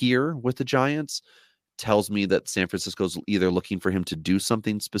being here with the Giants tells me that San Francisco's either looking for him to do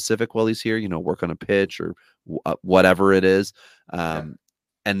something specific while he's here, work on a pitch or whatever it is. And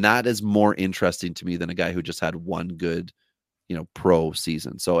that is more interesting to me than a guy who just had one good, pro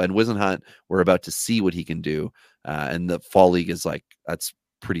season. So, and Whisenhunt, we're about to see what he can do. And the fall league is like, that's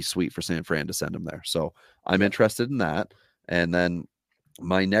pretty sweet for San Fran to send him there. So I'm interested in that. And then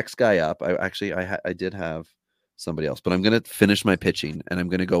my next guy up, I did have somebody else. But I'm going to finish my pitching, and I'm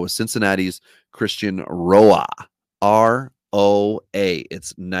going to go with Cincinnati's Christian Roa. R-O-A.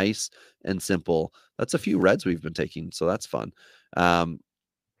 It's nice and simple. That's a few Reds we've been taking, so that's fun.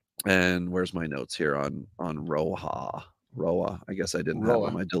 And where's my notes here on Roa? I guess I didn't have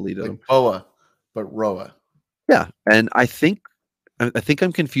them. I deleted them. Boa, but Roa. Yeah, and I think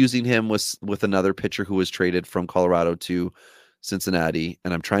I'm confusing him with another pitcher who was traded from Colorado to Cincinnati,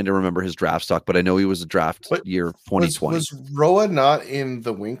 and I'm trying to remember his draft stock, but I know he was a draft year 2020. Was Roa not in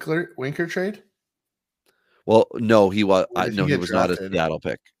the Winker trade? Well, no, he was. No, he was not a Seattle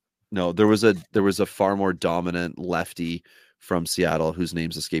pick. No, there was a far more dominant lefty from Seattle whose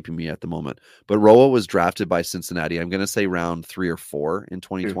name's escaping me at the moment. But Roa was drafted by Cincinnati. I'm going to say round 3 or 4 in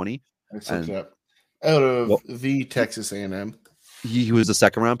 2020. Out of the Texas A&M. He was a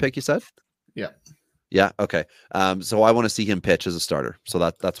second round pick, you said? Yeah. Yeah. Okay. So I want to see him pitch as a starter. So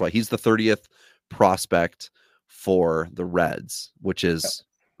that's why he's the 30th prospect for the Reds, which is,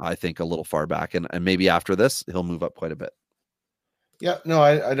 I think, a little far back. And maybe after this, he'll move up quite a bit. Yeah. No,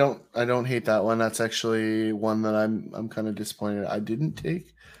 I don't hate that one. That's actually one that I'm kind of disappointed I didn't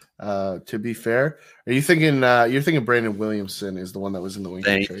take. To be fair, are you thinking you're thinking Brandon Williamson is the one that was in the Winker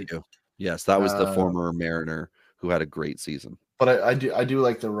trade? Thank you. Yes, that was the former Mariner who had a great season. But I do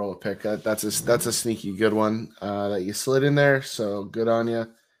like the Roa pick. That's a sneaky good one that you slid in there. So good on you.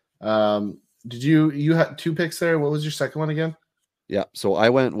 Did you had 2 picks there? What was your second one again? Yeah, so I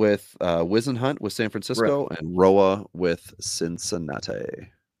went with Wisenhunt with San Francisco and Roa with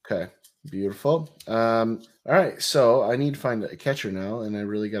Cincinnati. Okay, beautiful. All right, so I need to find a catcher now, and I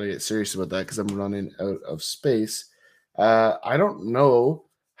really got to get serious about that because I'm running out of space. I don't know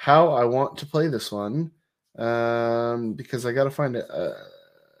how I want to play this one because I got to find a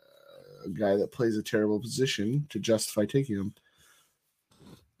guy that plays a terrible position to justify taking him.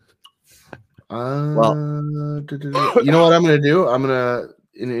 Well, you know what I'm going to do? I'm going to,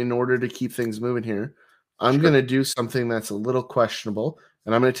 in order to keep things moving here, I'm going to do something that's a little questionable,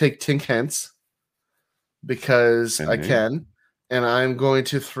 and I'm going to take Tink Hence because I can, and I'm going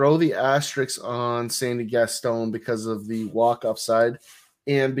to throw the asterisk on Sandy Gaston because of the walk upside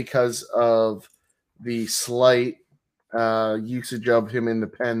and because of the slight usage of him in the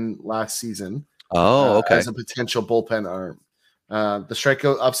pen last season. Oh, okay. As a potential bullpen arm. The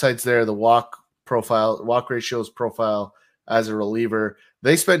strikeout upside's there, the walk ratios profile as a reliever.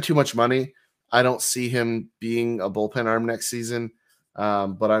 They spent too much money. I don't see him being a bullpen arm next season.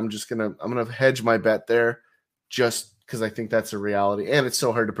 But I'm gonna hedge my bet there just because I think that's a reality. And it's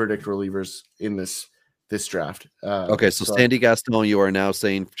so hard to predict relievers in this draft. Okay, so Sandy Gaston, you are now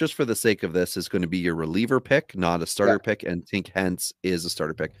saying, just for the sake of this, is going to be your reliever pick, not a starter pick, and Tink Hence is a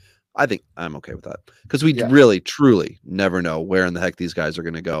starter pick. I think I'm okay with that because we really, truly never know where in the heck these guys are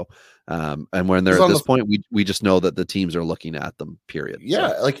going to go. And when they're at this point, we just know that the teams are looking at them, period.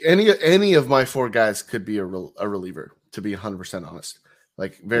 Yeah, so. Like any of my 4 guys could be a reliever, to be 100% honest.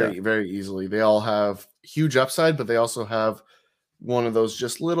 Like very easily. They all have huge upside, but they also have one of those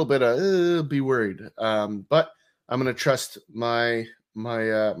just little bit of be worried. But I'm going to trust my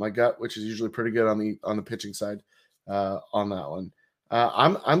gut, which is usually pretty good on the pitching side on that one.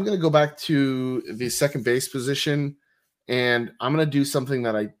 I'm going to go back to the second base position, and I'm going to do something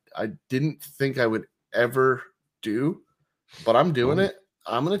that I didn't think I would ever do, but I'm doing it.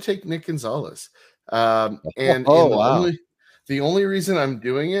 I'm going to take Nick Gonzalez. The only reason I'm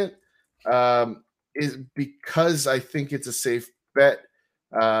doing it is because I think it's a safe bet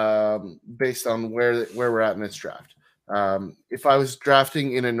based on where we're at in this draft. If I was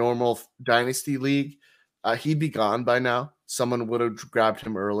drafting in a normal dynasty league, he'd be gone by now. Someone would have grabbed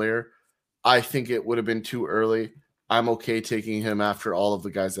him earlier. I think it would have been too early. I'm okay taking him after all of the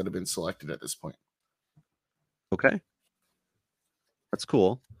guys that have been selected at this point. Okay. That's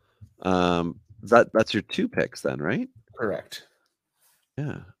cool. That's your 2 picks then, right? Correct.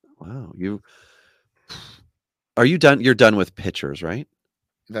 Yeah. Wow. Are you done? You're done with pitchers, right?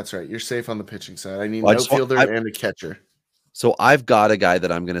 That's right. You're safe on the pitching side. I need an outfielder and a catcher. So I've got a guy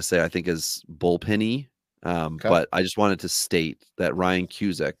that I'm going to say I think is bullpenny. But I just wanted to state that Ryan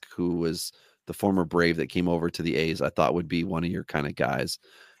Cusick, who was the former Brave that came over to the A's, I thought would be one of your kind of guys.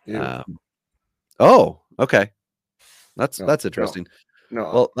 Yeah. Okay. That's interesting. No,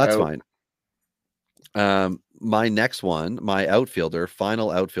 well, that's fine. My next one, my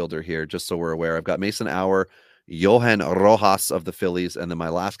final outfielder here, just so we're aware, I've got Mason Auer, Johan Rojas of the Phillies, and then my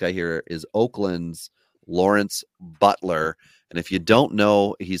last guy here is Oakland's Lawrence Butler. And if you don't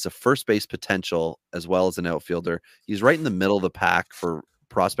know, he's a first base potential as well as an outfielder. He's right in the middle of the pack for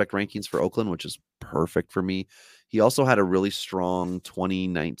prospect rankings for Oakland, which is perfect for me. He also had a really strong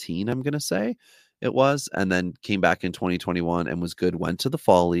 2019, I'm going to say. it was, and then came back in 2021 and was good. Went to the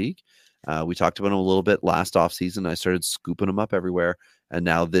fall league. We talked about him a little bit last offseason. I started scooping him up everywhere, and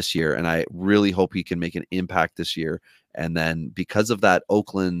now this year, and I really hope he can make an impact this year. And then because of that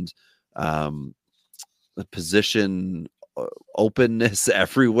Oakland position openness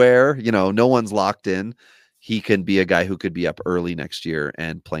everywhere, no one's locked in. He can be a guy who could be up early next year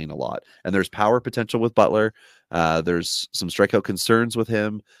and playing a lot. And there's power potential with Butler. There's some strikeout concerns with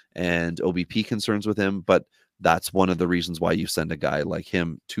him and OBP concerns with him, but that's one of the reasons why you send a guy like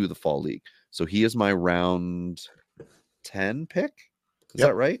him to the fall league. So he is my round 10 pick. Is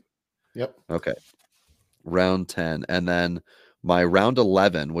that right? Yep. Okay. Round 10. And then my round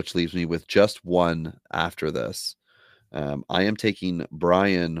 11, which leaves me with just one after this. I am taking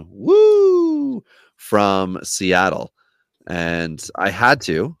Brian Woo from Seattle. And I had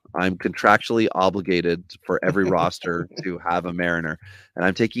to. I'm contractually obligated for every roster to have a Mariner. And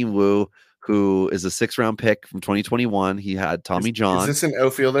I'm taking Woo, who is a 6th-round pick from 2021. He had Tommy John. Is this an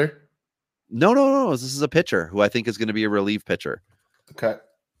outfielder? No. This is a pitcher who I think is going to be a relief pitcher. Okay.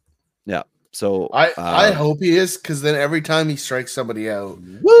 Yeah. So I hope he is, because then every time he strikes somebody out,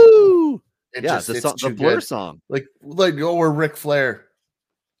 woo! it's the Blur song. Like we're Ric Flair.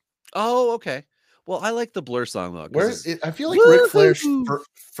 Oh, okay. Well, I like the Blur song though. I feel like Ric Flair's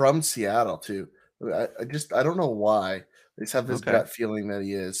from Seattle too. I don't know why. I just have this gut feeling that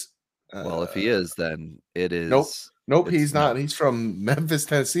he is. Well, if he is, then it is. Nope, he's not. He's from Memphis,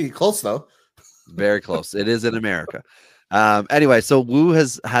 Tennessee. Close though. Very close. It is in America. Anyway, so Woo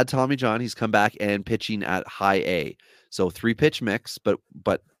has had Tommy John. He's come back and pitching at high A. So 3-pitch mix, but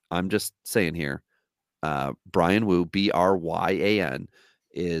I'm just saying here, Brian Woo, Bryan,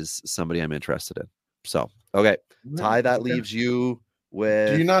 is somebody I'm interested in. So, okay. Ty, that leaves you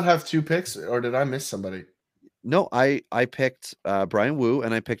with... Do you not have 2 picks, or did I miss somebody? No, I picked Brian Woo,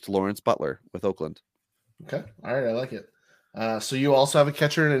 and I picked Lawrence Butler with Oakland. Okay. All right, I like it. So you also have a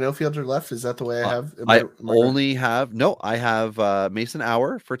catcher and an outfielder left? Is that the way I have? I have Mason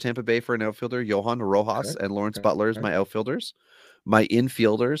Auer for Tampa Bay for an outfielder, Johan Rojas, and Lawrence Butler as my outfielders. My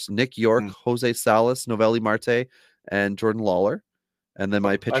infielders, Nick York, Jose Salas, Novelli Marte, and Jordan Lawler. And then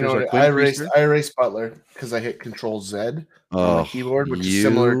my pitchers are Quinn Priester. I erased Butler because I hit Control-Z on my keyboard, which is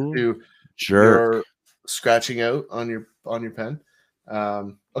similar to your scratching out on your pen.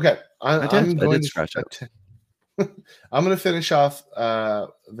 Okay, I'm going to scratch out. I'm going to finish off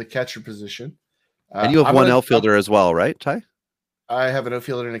the catcher position. And you have one outfielder as well, right, Ty? I have an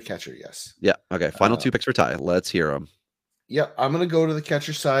outfielder and a catcher, yes. Yeah, okay. Final 2 picks for Ty. Let's hear them. Yeah, I'm going to go to the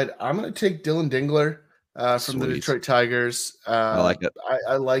catcher side. I'm going to take Dylan Dingler from the Detroit Tigers. I like it.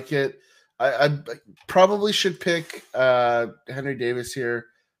 I like it. I probably should pick Henry Davis here,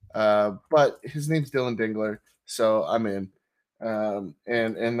 but his name's Dylan Dingler, so I'm in.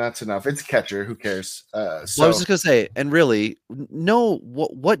 And that's enough. It's catcher. Who cares? I was just gonna say, and really, no.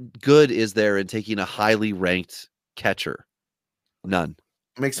 What good is there in taking a highly ranked catcher? None.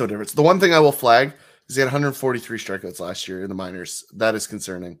 It makes no difference. The one thing I will flag is he had 143 strikeouts last year in the minors. That is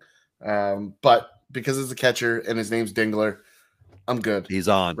concerning. But because it's a catcher and his name's Dingler, I'm good. He's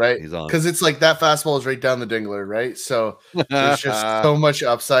on, right? He's on because it's like that fastball is right down the Dingler, right? So there's just so much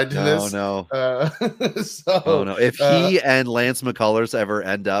upside to this. No. If he and Lance McCullers ever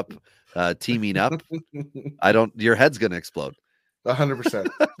end up teaming up, your head's gonna explode. 100%.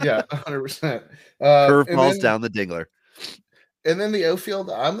 Yeah, 100%. Curveballs down the Dingler. And then the outfield,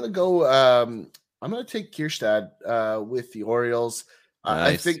 I'm gonna go. I'm gonna take Kierstad with the Orioles.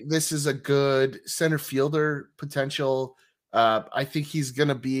 Nice. I think this is a good center fielder potential. I think he's going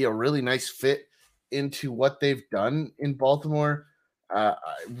to be a really nice fit into what they've done in Baltimore. I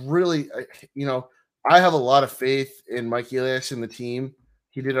have a lot of faith in Mike Elias and the team.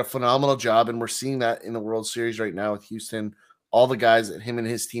 He did a phenomenal job, and we're seeing that in the World Series right now with Houston. All the guys that him and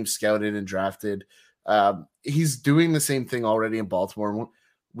his team scouted and drafted. He's doing the same thing already in Baltimore.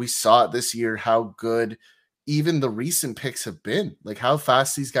 We saw it this year, how good even the recent picks have been, like how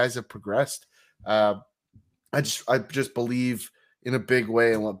fast these guys have progressed. I just believe in a big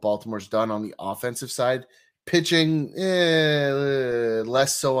way in what Baltimore's done on the offensive side. Pitching,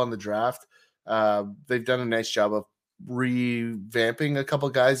 less so on the draft. They've done a nice job of revamping a couple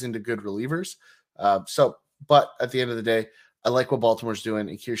guys into good relievers. But at the end of the day, I like what Baltimore's doing,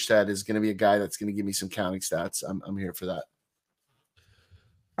 and Kierstad is going to be a guy that's going to give me some counting stats. I'm here for that.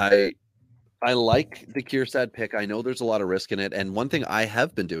 I like the Kierstad pick. I know there's a lot of risk in it. And one thing I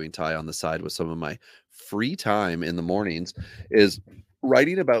have been doing, Ty, on the side with some of my free time in the mornings is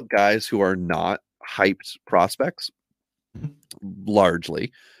writing about guys who are not hyped prospects,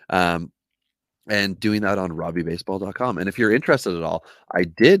 largely. And and doing that on RobbieBaseball.com. And if you're interested at all, I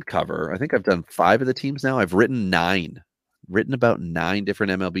did cover, I think I've done 5 of the teams now. I've written about 9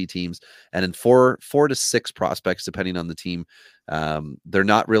 different MLB teams, and in 4 to 6 prospects, depending on the team. They're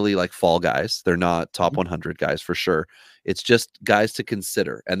not really like fall guys. They're not top 100 guys for sure. It's just guys to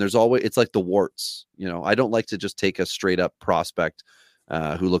consider. And there's always, it's like the warts, I don't like to just take a straight up prospect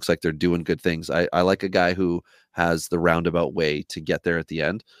who looks like they're doing good things. I like a guy who has the roundabout way to get there at the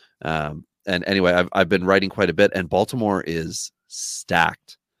end. And anyway, I've been writing quite a bit, and Baltimore is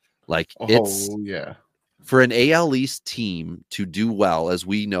stacked. Like for an AL East team to do well, as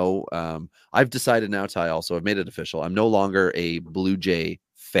we know, I've decided now, Ty, also, I've made it official. I'm no longer a Blue Jay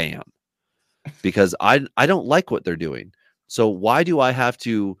fan because I don't like what they're doing. So why do I have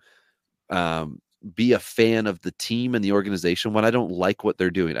to be a fan of the team and the organization when I don't like what they're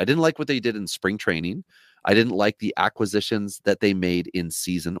doing? I didn't like what they did in spring training. I didn't like the acquisitions that they made in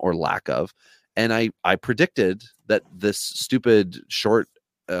season or lack of. And I predicted that this stupid short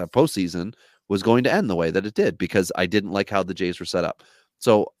postseason was going to end the way that it did because I didn't like how the Jays were set up.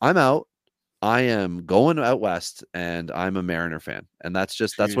 So I'm out. I am going out west, and I'm a Mariner fan, and that's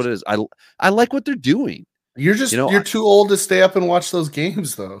what it is. I like what they're doing. You're just you're too old to stay up and watch those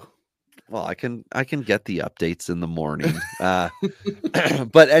games, though. Well, I can get the updates in the morning.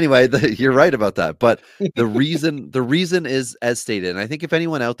 But anyway, you're right about that. But the reason is as stated. And I think if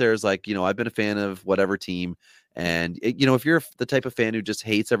anyone out there is like, I've been a fan of whatever team, and if you're the type of fan who just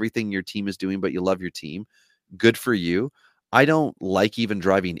hates everything your team is doing, but you love your team, good for you. I don't like even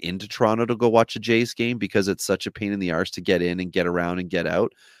driving into Toronto to go watch a Jays game because it's such a pain in the arse to get in and get around and get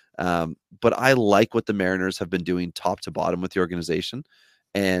out. But I like what the Mariners have been doing top to bottom with the organization.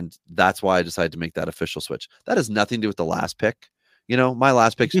 And that's why I decided to make that official switch. That has nothing to do with the last pick. My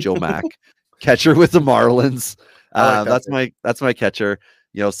last pick is Joe Mack, catcher with the Marlins. That's my catcher.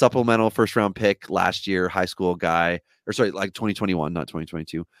 Supplemental first round pick last year, high school guy, like 2021, not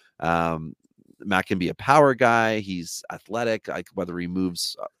 2022. Mack can be a power guy. He's athletic. Whether he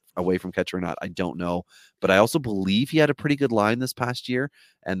moves away from catcher or not, I don't know. But I also believe he had a pretty good line this past year,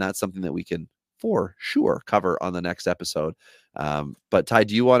 and that's something that we can for sure cover on the next episode. But Ty,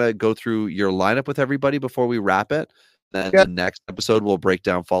 do you want to go through your lineup with everybody before we wrap it? Then the next episode we'll break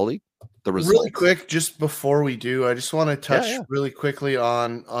down fall league, the results. Really quick, just before we do, I just want to touch really quickly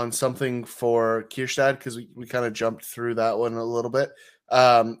on something for Kierstad, because we kind of jumped through that one a little bit.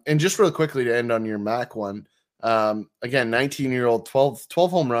 And just really quickly to end on your Mac one, again, 19-year-old, 12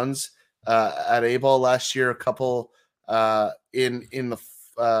 home runs at A-ball last year, a couple in the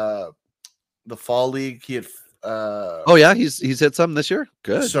fall league. He had he's hit some this year.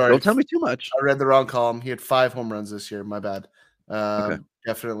 Good. Sorry, don't tell me too much. I read the wrong column. He had 5 home runs this year. My bad.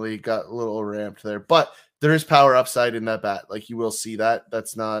 Definitely got a little ramped there, but there is power upside in that bat. Like, you will see that.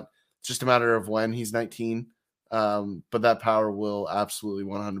 It's just a matter of when. He's 19. But that power will absolutely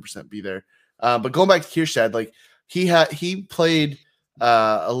 100% be there. But going back to Kierstad, like, he played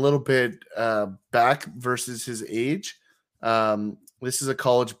a little bit back versus his age. This is a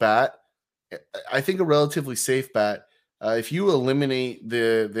college bat. I think a relatively safe bat. If you eliminate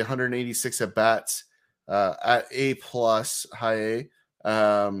the 186 at bats at A+ high A,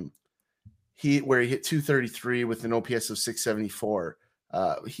 he hit 233 with an OPS of 674.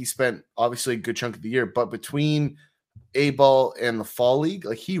 He spent obviously a good chunk of the year, but between A-ball and the fall league,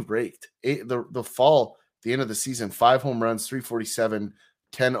 like, he raked the fall, the end of the season, 5 home runs, 347,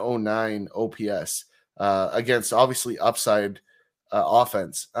 1009 OPS against obviously upside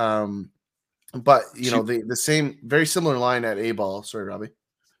offense. But the same, very similar line at A-ball. Sorry, Robbie.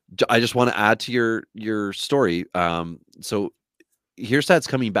 I just want to add to your story. So Kierstad's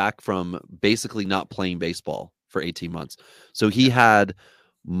coming back from basically not playing baseball for 18 months. So he had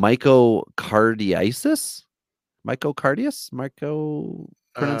myocarditis.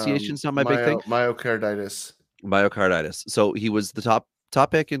 Pronunciation's not my big thing. Myocarditis. So he was the top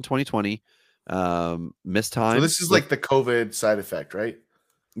pick in 2020. Missed time. So this is like the COVID side effect, right?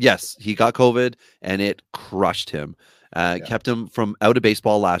 Yes, he got COVID and it crushed him. Kept him from out of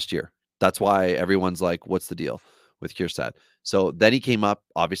baseball last year. That's why everyone's like, what's the deal with Kierstad? So then he came up,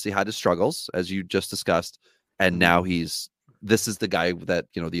 obviously had his struggles, as you just discussed, and now this is the guy that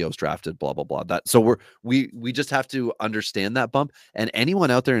the O's drafted, blah blah blah. So we just have to understand that bump. And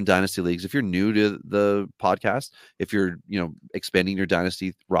anyone out there in dynasty leagues, if you're new to the podcast, if you're expanding your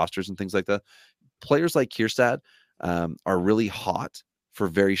dynasty rosters and things like that, players like Kierstad are really hot for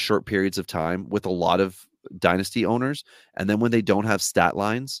very short periods of time with a lot of dynasty owners, and then when they don't have stat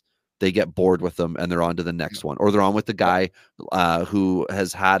lines, they get bored with them and they're on to the next one, or they're on with the guy who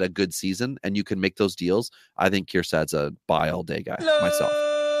has had a good season, and you can make those deals. I think Kierstad's a buy all day guy myself.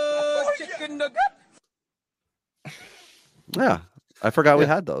 Yeah, I forgot we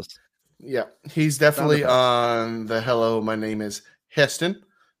Yeah. had those. Yeah, he's definitely on the hello, my name is Heston.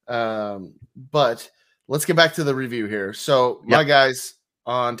 But let's get back to the review here. So my guys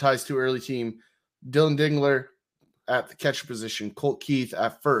on Ty's Too Early team, Dylan Dingler at the catcher position, Colt Keith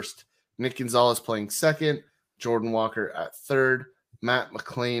at first, Nick Gonzalez playing second, Jordan Walker at third, Matt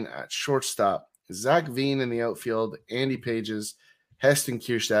McLean at shortstop, Zach Veen in the outfield, Andy Pages, Heston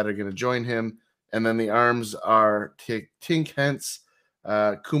Kierstad are going to join him. And then the arms are Tink Hentz,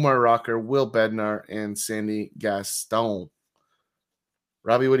 Kumar Rocker, Will Bednar, and Sandy Gaston.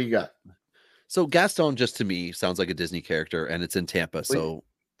 Robbie, what do you got? So Gaston, just to me, sounds like a Disney character, and it's in Tampa. So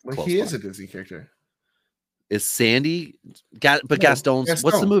he is a Disney character. Is Sandy? Gaston's. Gaston.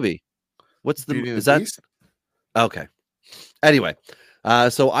 What's the movie? What's the? Is that? Beast? Okay. Anyway,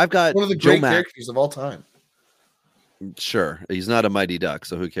 so I've got one of the Joe great Mack. characters of all time. Sure, he's not a Mighty Duck,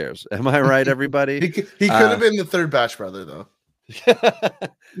 so who cares? Am I right, everybody? He could have been the third Batch brother, though.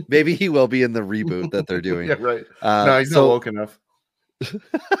 Maybe he will be in the reboot that they're doing. Yeah, right. No, he's not woke enough.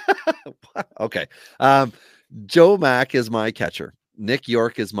 Okay. Joe Mack is my catcher. Nick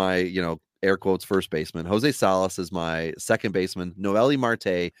York is my, air quotes first baseman. Jose Salas is my second baseman. Noelle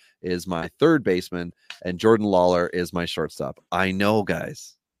Marte is my third baseman, and Jordan Lawler is my shortstop. I know,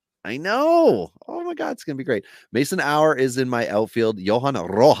 guys. I know. Oh my God, it's gonna be great. Mason Auer is in my outfield. Johan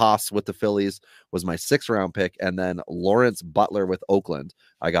Rojas with the Phillies was my 6th round pick, and then Lawrence Butler with Oakland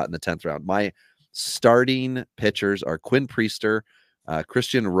I got in the 10th round. My starting pitchers are Quinn Priester,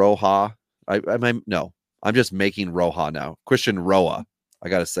 Christian Roja. I'm just making Roja now. Christian Roa. I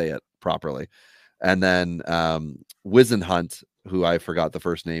got to say it properly. And then Wizen Hunt, who I forgot the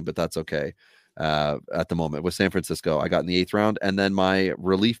first name, but that's okay. At the moment with San Francisco, I got in the 8th round. And then my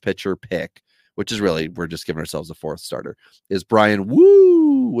relief pitcher pick, which is really, we're just giving ourselves a 4th starter, is Brian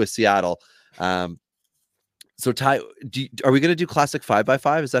Woo with Seattle. So Ty, are we going to do classic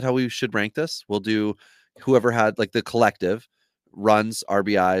 5x5? Is that how we should rank this? We'll do whoever had like the collective runs,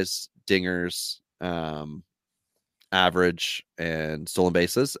 RBIs, dingers, average, and stolen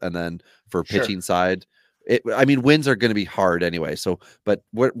bases. And then for pitching side, wins are going to be hard anyway. So, but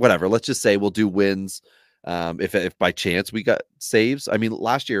whatever, let's just say we'll do wins. If by chance we got saves,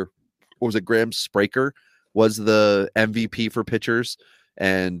 last year, what was it? Graham Spraker was the MVP for pitchers,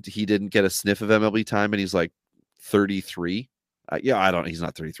 and he didn't get a sniff of MLB time, and he's like 33. He's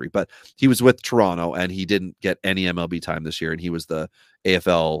not 33, but he was with Toronto, and he didn't get any MLB time this year, and he was the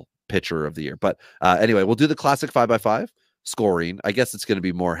AFL pitcher of the year. But anyway, we'll do the classic 5x5 scoring. I guess it's going to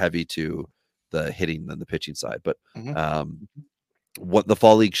be more heavy to the hitting than the pitching side, but what the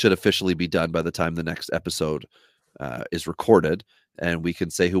fall league should officially be done by the time the next episode is recorded, and we can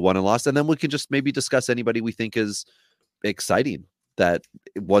say who won and lost, and then we can just maybe discuss anybody we think is exciting that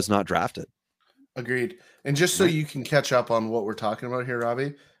was not drafted. Agreed. And just so you can catch up on what we're talking about here,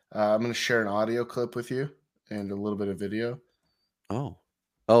 Robbie, I'm going to share an audio clip with you and a little bit of video. Of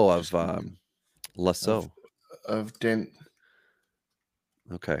Lasso of Dent.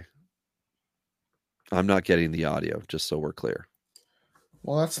 Okay. I'm not getting the audio, just so we're clear.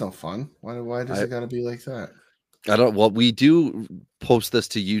 Well, that's no fun. Why does it got to be like that? We do post this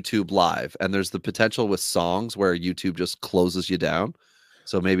to YouTube live, and there's the potential with songs where YouTube just closes you down.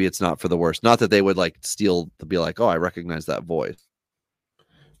 So maybe it's not for the worst. Not that they would be like, oh, I recognize that voice.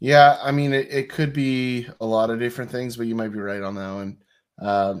 Yeah, it could be a lot of different things, but you might be right on that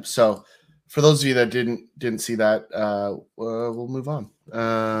one. So for those of you that didn't see that, we'll move on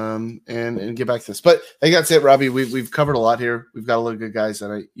and get back to this. But I think that's it, Robbie. We've covered a lot here. We've got a lot of good guys,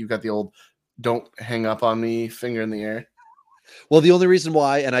 and you've got the old "don't hang up on me" finger in the air. Well, the only reason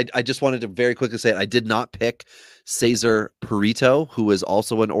why, and I just wanted to very quickly say it, I did not pick Cesar Perito, who is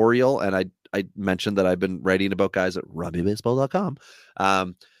also an Oriole, and I mentioned that I've been writing about guys at RobbieBaseball.com.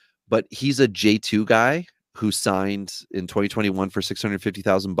 But he's a J2 guy who signed in 2021 for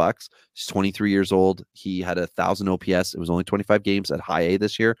 $650,000. He's 23 years old. He had 1,000 OPS. It was only 25 games at high A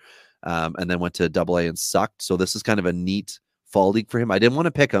this year, and then went to Double A and sucked. So this is kind of a neat fall league for him. I didn't want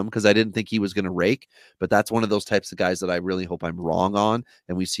to pick him because I didn't think he was going to rake, but that's one of those types of guys that I really hope I'm wrong on,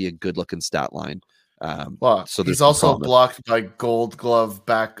 and we see a good looking stat line. So he's also blocked by Gold Glove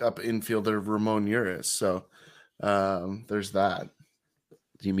backup infielder Ramon Urias. So there's that.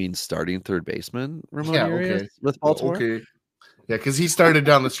 Do you mean starting third baseman Ramon Urias with Baltimore? Baltimore? Okay. Yeah, because he started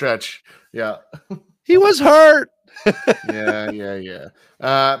down the stretch. Yeah. He was hurt. Yeah.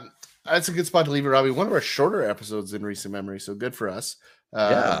 That's a good spot to leave it, Robbie. One of our shorter episodes in recent memory, so good for us.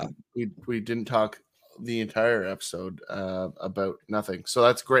 We didn't talk the entire episode about nothing, so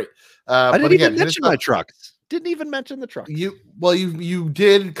that's great. I didn't even mention my trucks. didn't even mention the trucks. You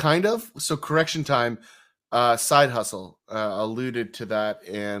did kind of. So correction time. Side hustle alluded to that,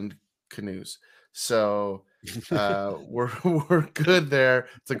 and canoes. So we're good there.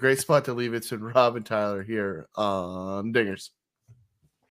 It's a great spot to leave it. To Rob and Tyler here on Dingers.